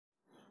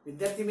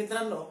विद्यार्थी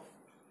मित्रांनो,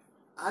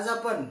 आज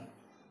आपण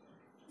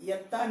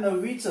इयत्ता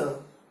 9वीचं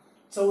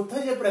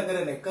चौथं जे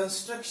प्रकरण आहे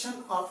कन्स्ट्रक्शन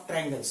ऑफ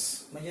ट्रायंगल्स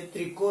म्हणजे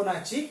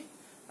त्रिकोणाची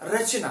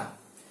रचना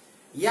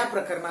या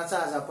प्रकरणाचा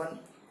आज आपण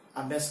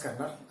अभ्यास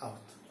करणार आहोत।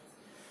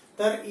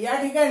 तर या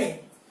ठिकाणी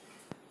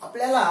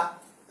आपल्याला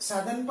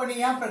साधारणपणे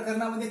या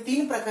प्रकरणामध्ये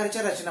 3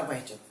 प्रकारच्या रचना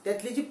पाहिजेत।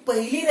 त्यातली जी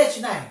पहिली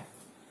रचना आहे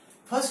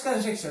first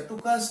construction to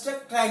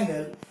construct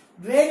triangle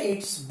when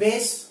its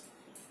base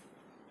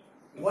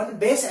one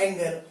base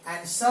angle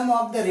and sum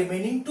of the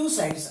remaining two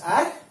sides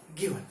are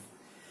given।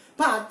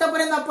 पण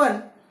आतापर्यंत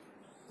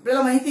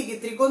आपल्याला माहिती की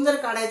त्रिकोण जर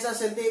काढायचा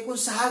असेल तर एकूण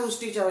 6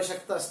 गोष्टीची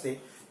आवश्यकता असते,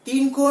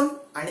 3 कोन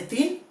आणि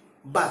 3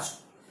 बाजू।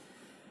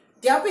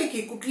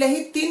 त्यापैकी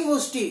कुठल्याही 3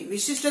 गोष्टी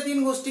विशिष्ट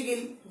 3 गोष्टी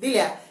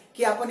दिल्या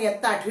की आपण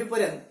इयत्ता 8वी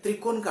पर्यंत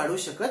त्रिकोण काढू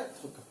शकत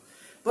होतो।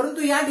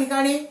 परंतु या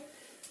ठिकाणी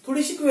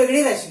थोडीशी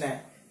वेगळी रचना आहे।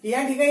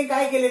 या ठिकाणी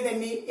काय केले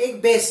त्यांनी,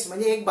 एक बेस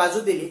म्हणजे एक बाजू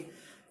दिली,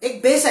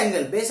 एक बेस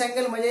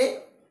अँगल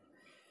म्हणजे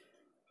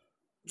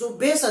जो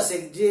बेस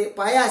असेल, जे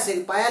पाया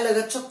असेल,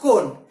 पायालगतचा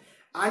कोन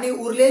आणि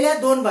उरलेल्या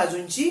 2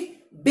 बाजूंची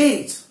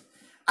बेरीज,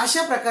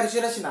 अशा प्रकारची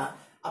रचना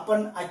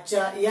आपण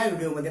आजच्या या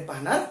व्हिडिओमध्ये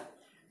पाहणार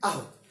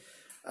आहोत।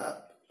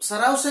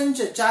 सराव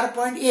संच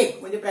 4.1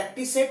 म्हणजे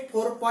प्रॅक्टिस सेट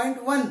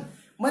 4.1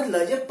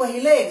 मधलं जे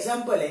पहिलं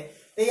एक्झाम्पल आहे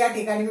ते या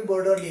ठिकाणी मी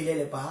बोर्डवर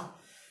लिहिलेले पहा।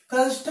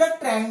 Construct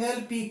triangle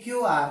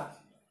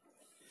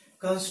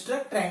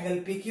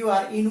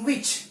PQR in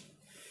which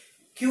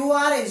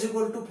QR is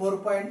equal to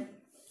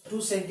 4.2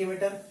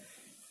 centimeter,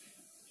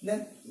 then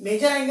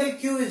major angle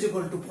Q is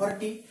equal to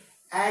 40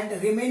 and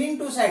remaining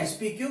 2 sides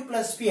PQ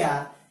plus PR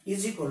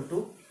is equal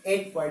to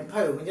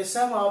 8.5 म्हणजे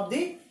sum of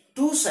the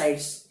 2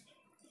 sides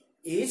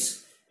is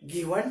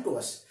given to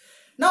us।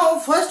 Now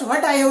first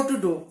what I have to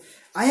do,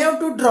 I have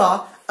to draw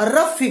a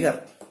rough figure,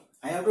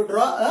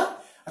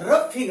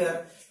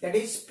 that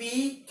is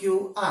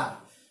PQR।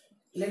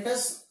 let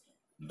us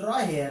draw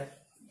here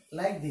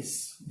like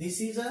this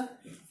is a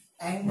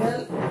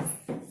angle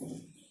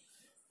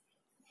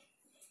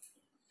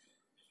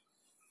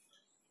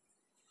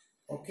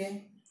okay,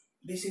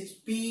 this is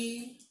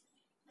PQR।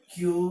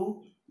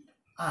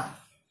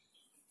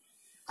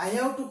 I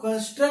have to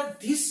construct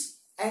this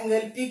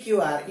angle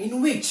PQR in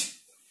which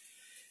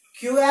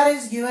QR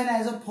is given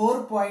as a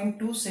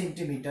 4.2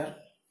 centimeter,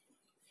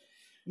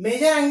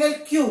 major angle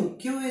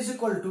Q is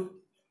equal to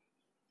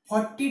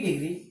 40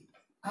 degree,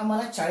 हा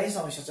मला 40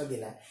 अंशाचा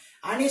दिलाय,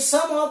 आणि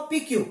सम of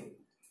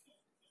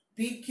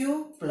PQ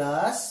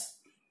plus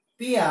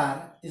PR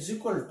is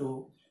equal to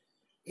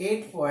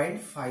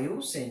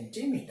 8.5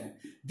 centimeter।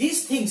 These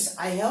things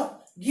I have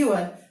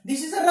given,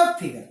 this is a rough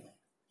figure,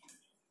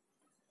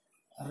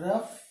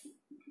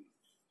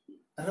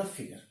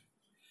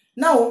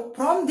 Now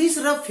from this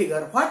rough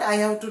figure what I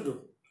have to do,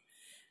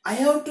 I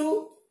have to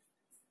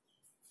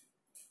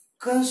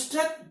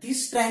construct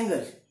this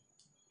triangle,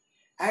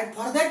 and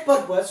for that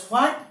purpose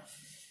what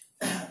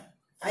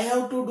I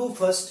have to do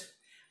first,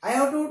 I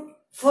have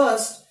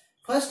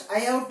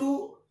to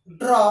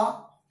draw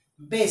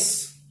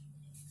base,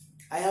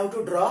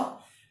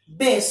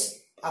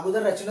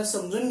 अगोदर रचना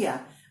समजून घ्या,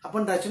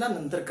 आपण रचना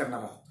नंतर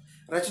करणार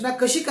आहोत। रचना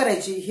कशी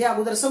करायची हे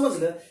अगोदर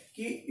समजलं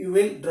की you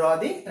will draw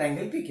the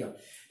triangle PQ।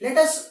 Let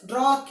us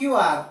draw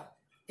QR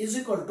is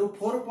equal to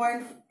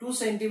 4.2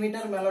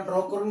 centimetre मला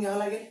ड्रॉ करून घ्यावं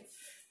लागेल।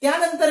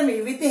 त्यानंतर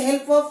me with the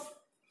help of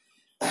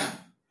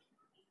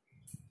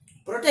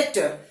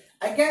protector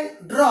I can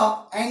draw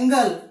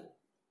angle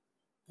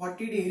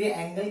 40 degree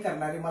angle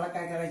करणारी मला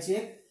काय करायची,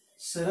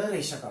 सरळ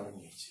रेषा काढून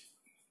घ्यायची।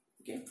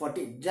 ओके,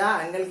 40 ज्या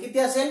अँगल किती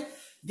असेल,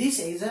 दिस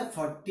is a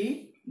 40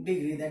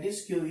 degree, that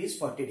is Q is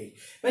 40 degree,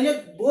 म्हणजे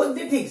बोथ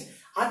द थिंग्स।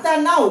 आता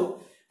now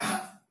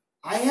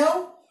I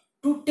have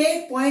to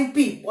take point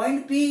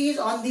P is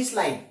on this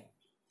line,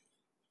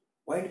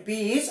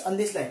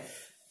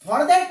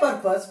 for that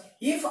purpose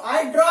if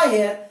I draw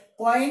here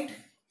point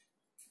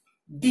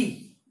D,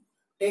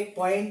 take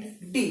point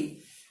D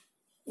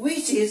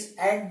which is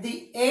at the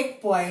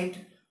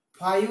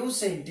 8.5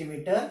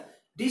 centimeter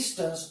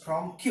distance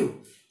from Q,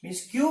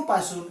 means Q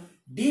पासून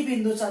D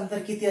बिंदूचं अंतर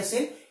किती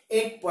असेल,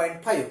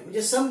 8.5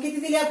 म्हणजे सम किती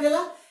दिली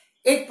आपल्याला,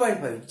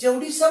 8.5।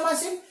 जेवढी सम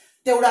असेल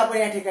तेवढा आपण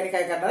या ठिकाणी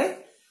काय करणार आहे,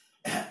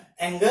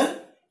 अँगल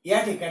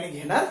या ठिकाणी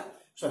घेणार,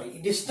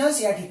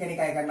 डिस्टन्स या ठिकाणी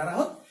काय करणार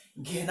आहोत,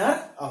 घेणार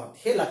आहोत,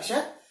 हे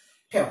लक्षात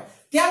ठेवा।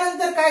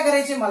 त्यानंतर काय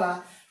करायचे मला,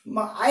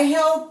 I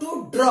have to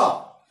draw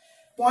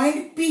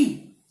point P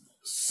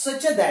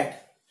such that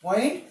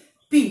point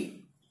P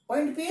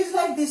is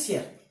like this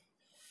here,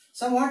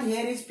 somewhat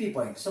here is P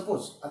point,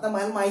 suppose आता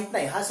मला माहित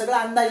नाही, हा सगळा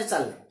अंदाजे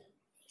चाललाय,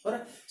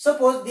 बरोबर।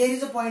 suppose there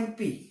is a point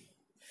P,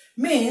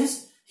 means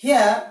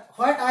here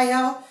what I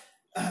have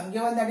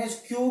given, that is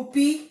QP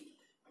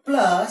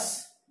plus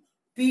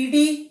PD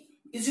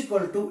is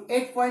equal to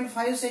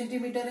 8.5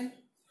 centimeter।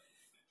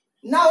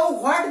 now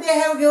what they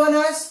have given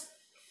us,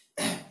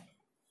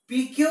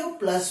 PQ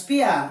plus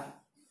PR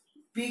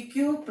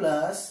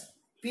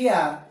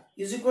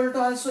is equal to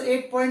also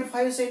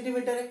 8.5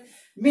 centimeter,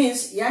 means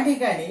या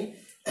ठिकाणी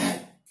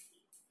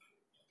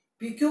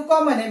PQ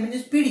common आहे म्हणजे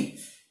PD,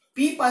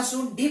 P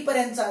पासून D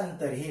पर्यंतचं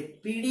अंतर हे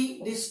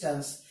PD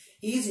distance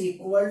is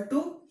equal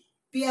to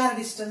PR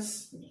distance.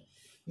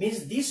 Means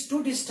these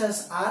two distance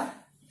are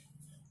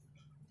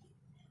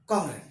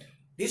congruent.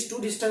 These two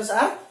distance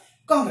are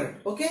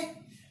congruent. Okay,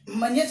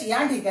 म्हणजेच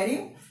या ठिकाणी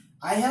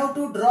I have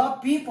to draw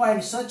P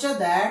point such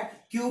that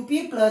QP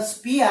plus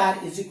PR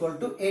is equal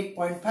to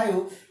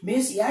 8.5.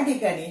 means या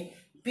ठिकाणी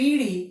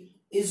PD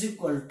is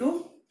equal to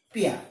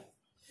PR.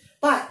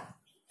 पण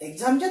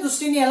एक्झामच्या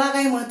दृष्टीने याला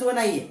काही महत्व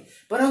नाहीये,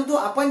 परंतु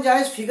आपण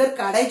ज्यावेळेस फिगर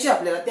काढायची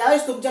आपल्याला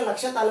त्यावेळेस तुमच्या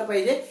लक्षात आलं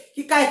पाहिजे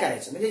की काय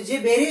करायचं. म्हणजे जे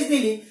बेरीज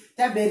दिली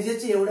त्या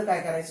बेरजेचं एवढं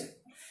काय करायचं.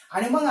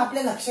 आणि मग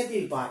आपल्या लक्षात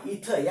येईल पहा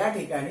इथं या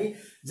ठिकाणी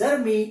जर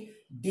मी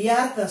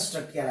DR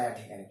कन्स्ट्रक्ट केला, या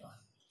ठिकाणी पहा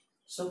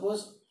सपोज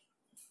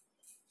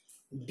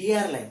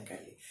DR लाईन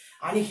काढली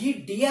आणि ही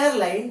DR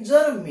लाईन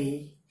जर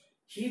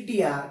ही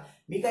DR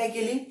मी काय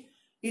केली,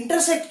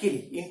 इंटरसेक्ट केली.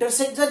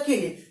 इंटरसेक्ट जर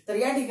केली तर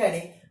या ठिकाणी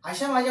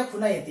अशा माझ्या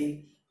खुणा येतील,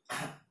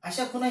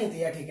 अशा खुणा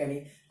येतील या ठिकाणी,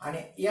 आणि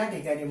या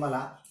ठिकाणी मला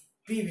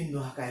P बिंदू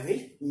हा काय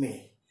होईल मिळेल.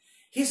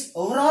 ही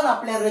ओव्हरऑल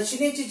आपल्या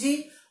रचनेची जी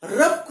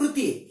रफ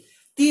कृती आहे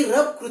ती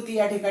रफ कृती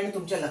या ठिकाणी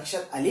तुमच्या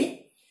लक्षात आली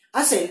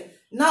असेल.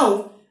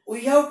 Now we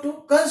have to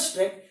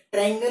construct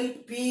triangle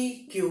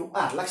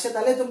PQR. लक्षात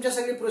आले तुमच्या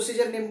सगळी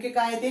प्रोसिजर नेमके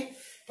काय आहे ते.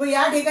 पण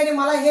या ठिकाणी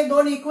मला हे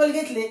दोन इक्वल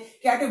घेतले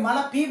की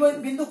मला P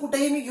बिंदू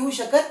कुठेही मी घेऊ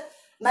शकत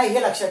नाही,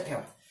 हे लक्षात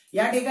ठेवा.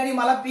 या ठिकाणी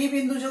मला P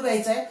बिंदू जो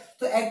घ्यायचा आहे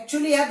तो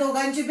ऍक्च्युली या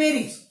दोघांची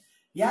बेरीज,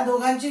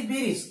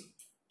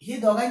 ही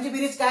दोघांची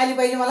बेरीज काय आली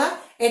पाहिजे मला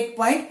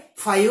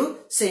 8.5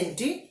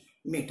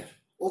 centimetre.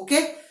 Okay,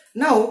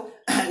 now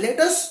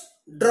let us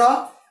draw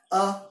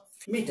a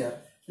metre.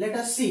 Let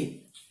us C.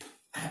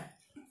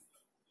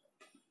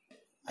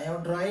 I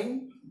am drawing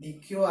the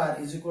QR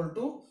is equal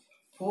to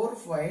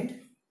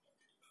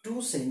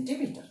 4.2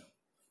 centimeter.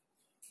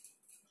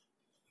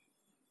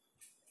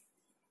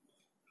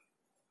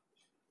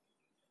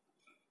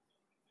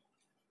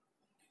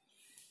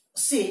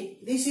 See,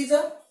 this is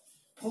a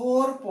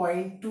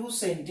 4.2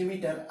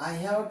 centimeter. I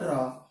have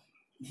drawn.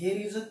 Here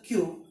is a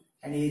Q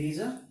and here is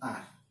a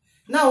R.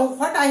 Now,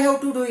 what I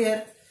have to do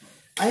here?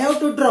 I have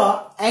to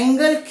draw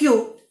angle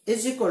Q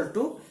is equal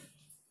to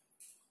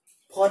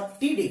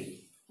 40 degree.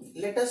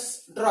 Let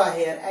us draw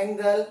here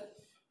angle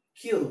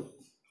Q.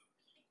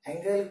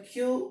 Angle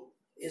Q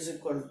is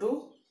equal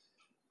to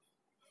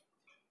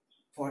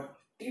 40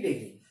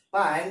 degree.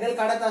 पहा angle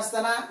काढत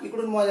असताना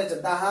इकडून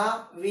मोजायचं 10,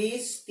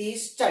 20,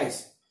 30,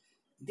 40.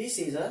 This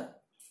is a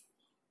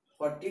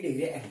 40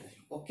 degree angle.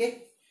 Okay.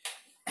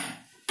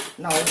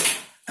 Now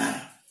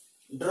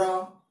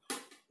draw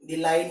the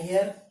line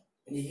here.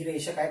 म्हणजे ही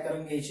रेषा काय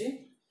करून घ्यायची,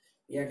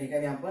 या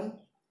ठिकाणी आपण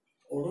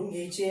ओढून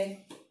घ्यायची आहे.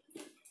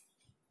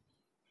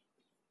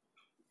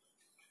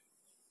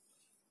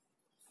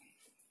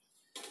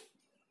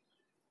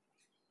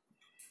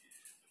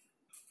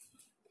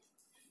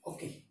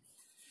 Okay,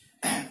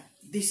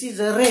 this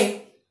is a ray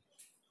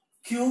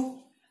Q.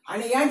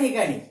 आणि या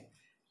ठिकाणी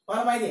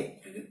मला माहिती आहे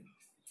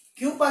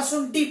Q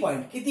पासून T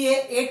पॉइंट किती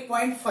आहे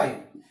 8.5.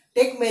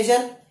 Take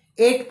major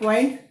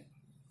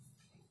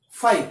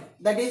 8.5.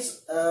 दॅट इज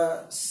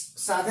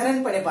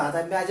साधारणपणे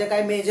पाहता माझ्या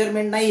काय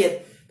मेजरमेंट नाही आहेत,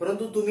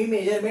 परंतु तुम्ही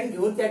मेजरमेंट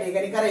घेऊन त्या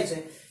ठिकाणी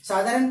करायचंय.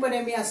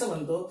 साधारणपणे मी असं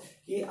म्हणतो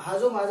की हा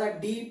जो माझा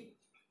D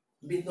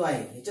बिंदू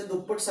आहे ह्याच्या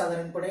दुप्पट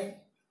साधारणपणे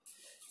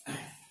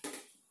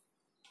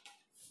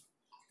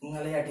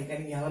मला या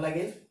ठिकाणी घ्यावं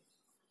लागेल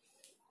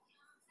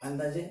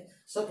अंदाजे.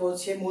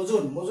 सपोज हे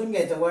मोजून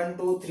घ्यायचं 1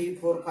 2 3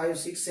 4 5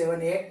 6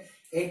 7 8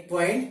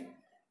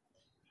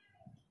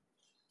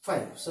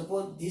 8.5.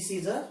 Suppose this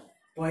is a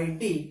point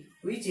D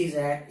which is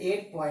at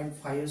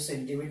 8.5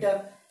 centimeter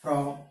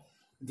from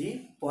the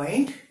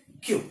point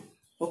Q.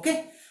 Okay,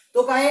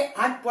 तो काय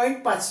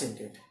 8.5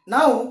 centimeter.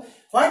 Now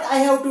what I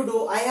have to do,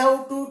 I have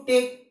to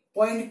take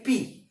point P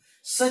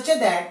such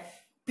that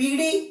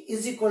PD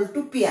is equal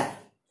to PR.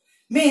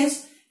 Means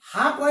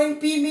हा point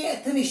P मी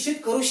इथे निश्चित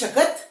करू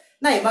शकत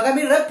नाही. मग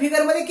मी rough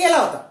figure मध्ये केला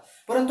होता,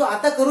 परंतु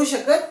आता करू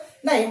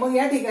शकत नाही. मग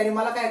या ठिकाणी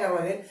मला काय करावं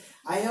लागेल,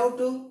 I have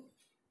to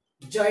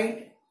joint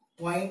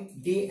point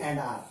D and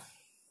R.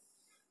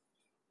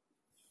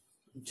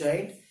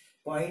 Joint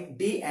point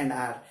D and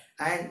R,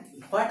 and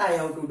what I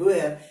have to do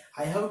here,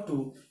 I have to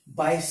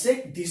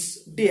bisect this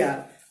DR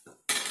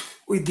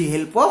with the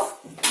help of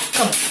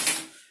compass.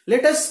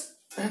 Let us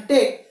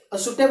take a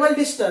suitable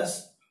distance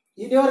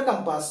in your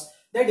compass,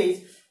 that is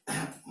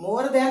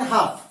more than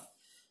half.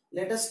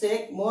 Let us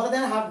take more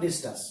than half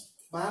distance.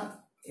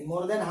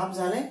 more than half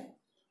झाले,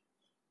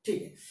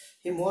 ठीक आहे.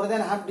 हे more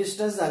than half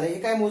distance झाले, हे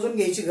काय मोजून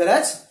घ्यायची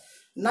गरज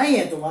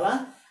नाहीये तुम्हाला.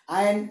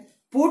 and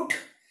put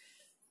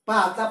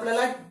आता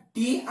आपल्याला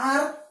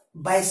DR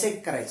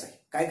बायसेक्ट करायचं आहे.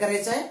 काय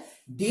करायचं आहे,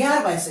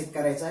 DR बायसेक्ट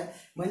करायचं आहे.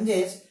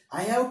 म्हणजेच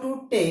I have to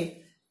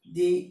take the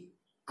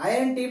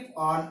iron tip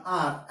on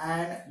R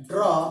and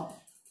draw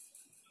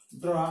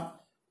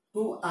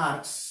two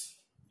arcs.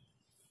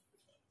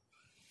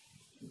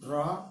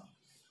 Draw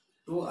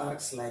two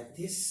arcs like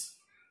this.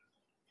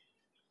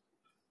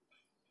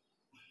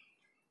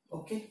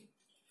 Okay.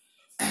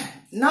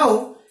 Now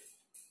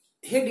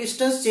हे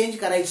डिस्टन्स चेंज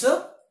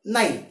करायचं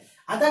नाही.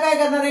 आता काय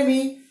करणार आहे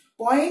मी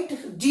पॉइंट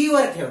डी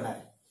वर ठेवणार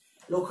आहे.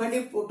 लोखंडी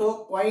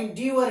टोक पॉइंट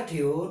डी वर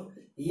ठेवून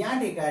या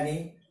ठिकाणी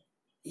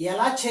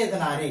याला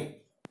छेदणारे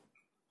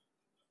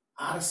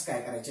आर्क्स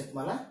काय करायचे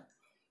मला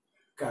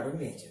काढून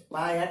घ्यायचे.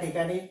 पहा या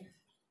ठिकाणी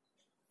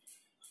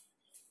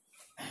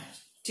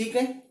ठीक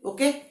आहे.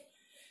 Okay.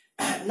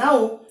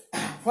 Now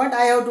what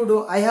I have to do,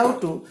 I have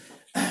to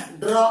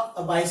draw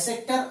a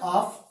bisector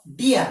of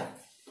DR.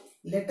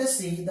 Let us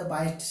see the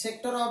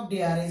bisector of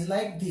DR is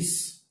like this.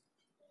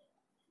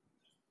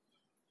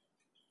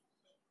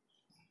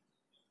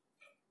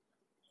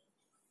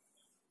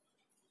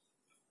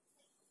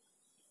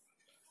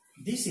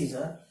 This is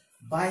a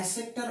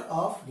bisector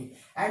of D,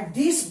 and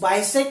this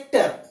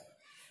bisector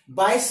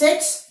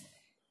bisects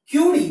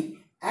QD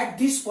at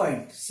this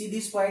point. See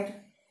this point.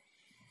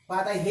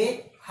 आता हे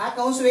हा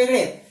कंस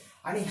वेगळे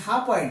आणि हा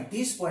point,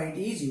 this point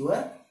is your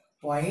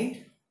point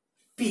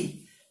P.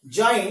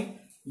 Join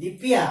the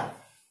PR.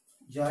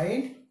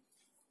 Join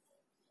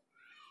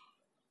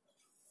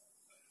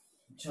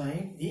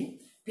the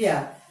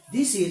PR.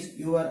 This is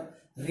your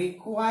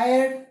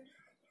required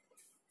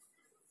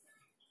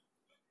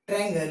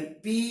triangle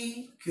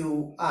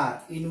PQR,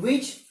 in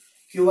which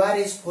QR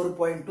is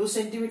 4.2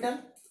 centimeter,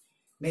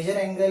 major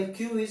angle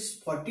Q is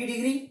 40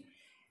 degree,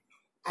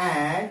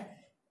 and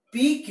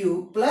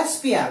PQ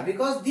plus PR,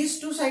 because these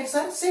two sides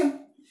are same.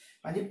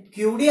 म्हणजे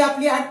QD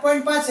आपली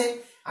 8.5 आहे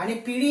आणि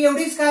PD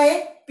एवढीच काय आहे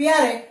PR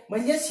आहे,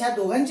 म्हणजे ह्या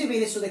दोघांची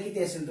बेरीज सुद्धा किती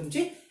असेल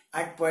तुमची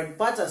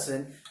 8.5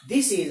 असेल.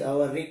 दिस is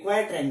our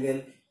required triangle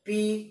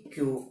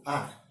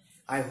PQR.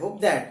 I hope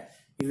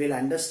that you will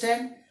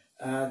understand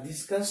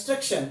this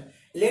construction.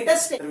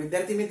 Latest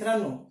विद्यार्थी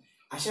मित्रांनो,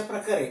 अशा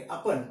प्रकारे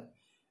आपण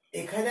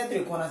एखाद्या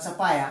त्रिकोणाचा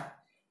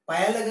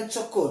पायालगत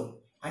चौकोन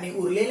आणि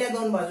उरलेल्या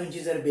दोन बाजूंची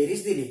जर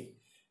बेरीज दिली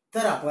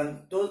तर आपण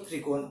तो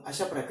त्रिकोण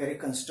अशा प्रकारे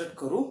कन्स्ट्रक्ट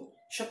करू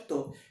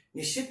शकतो.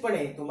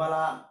 निश्चितपणे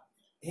तुम्हाला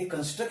हे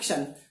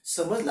कन्स्ट्रक्शन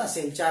समजलं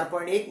असेल.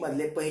 4.1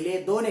 मधले पहिले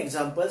 2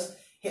 एक्झाम्पल्स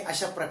हे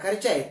अशा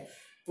प्रकारचे आहेत.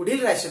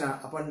 पुढील रचना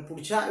आपण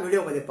पुढच्या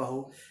व्हिडिओमध्ये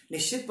पाहू.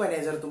 निश्चितपणे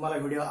जर तुम्हाला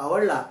व्हिडिओ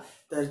आवडला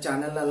तर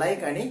चॅनलला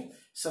लाईक आणि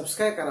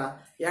सबस्क्राईब करा.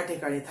 या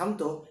ठिकाणी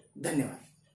थांबतो. धन्यवाद.